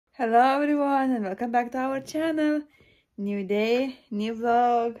Hello everyone and welcome back to our channel. New day, new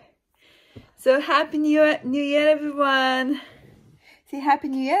vlog. So happy new year everyone. Say happy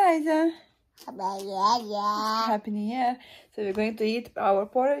new year, Isa. Happy new year. So we're going to eat our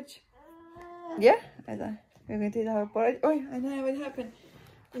porridge. Yeah, Isa. We're going to eat our porridge. Oh, I know what happened.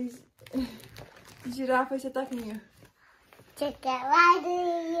 This giraffe is attacking you.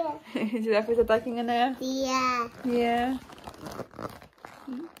 Giraffe is attacking Anaya? Yeah. Yeah.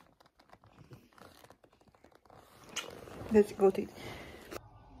 Let's go to it.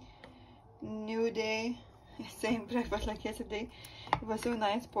 New day, same breakfast like yesterday. It was so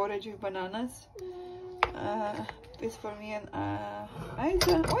nice, porridge with bananas. It's for me and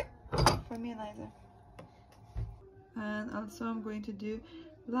Isa. Oi! For me and Isa. And also I'm going to do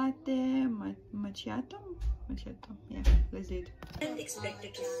latte macchiato. Macchiato. Yeah, let's do it. And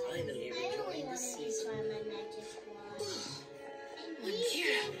expected to finally rejoin the season.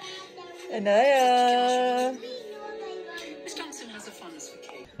 Anaya! Miss Johnson has a fondness for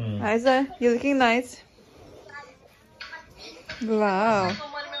cake. Isa, you're looking nice. Wow,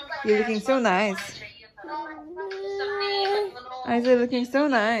 you're looking so nice. Isa, looking so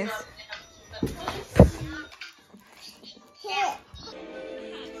nice.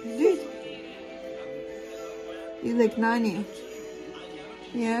 You like Nani.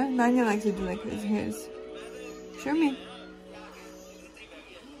 Yeah, Nani likes to do like his hairs. Show me.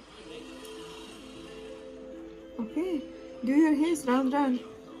 Okay, do your hairs round.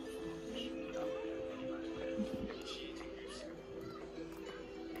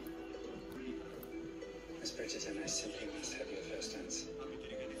 Miss Bridgerton, I simply must have your first dance.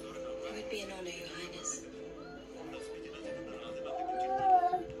 It would be an honor, Your Highness.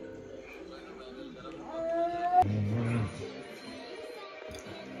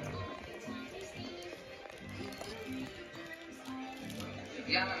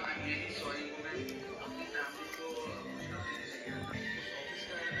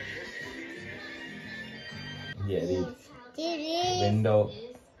 Yeah, read. Window.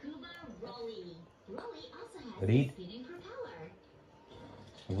 Read.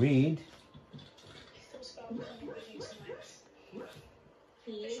 Read.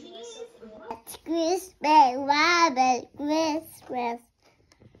 Christmas, Robert, Christmas.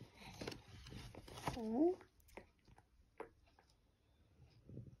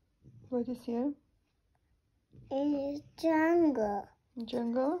 What is here? In the jungle.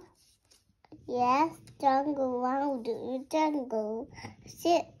 Jungle? Yes, jungle, round the jungle.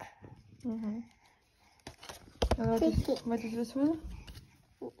 Sick. And what is this one?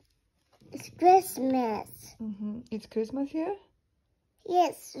 It's Christmas. It's Christmas here?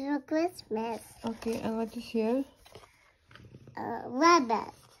 Yes, for Christmas. Okay, and what is here?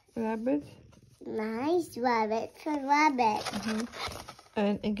 Rabbit. Rabbit? Nice rabbit for rabbit.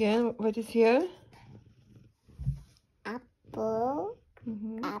 And again, what is here? Apple.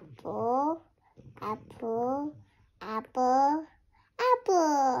 Apple. Apple. Apple.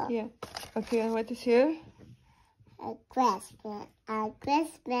 Apple. Yeah. Okay, and what is here? A Christmas. A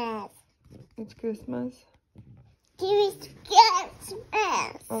Christmas. It's Christmas. Give it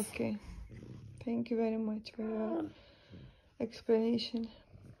Christmas. Okay. Thank you very much for your explanation.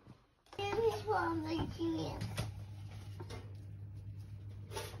 Give me one,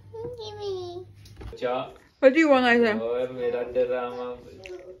 give me. Cha. What do you want, Isa? और मेरा drama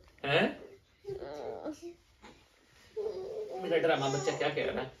हैं? मेरा drama बच्चा क्या कह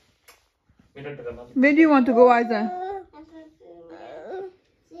रहा है? मेरा drama. Where do you want to go, Isa?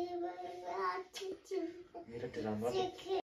 मेरा ड्रामा.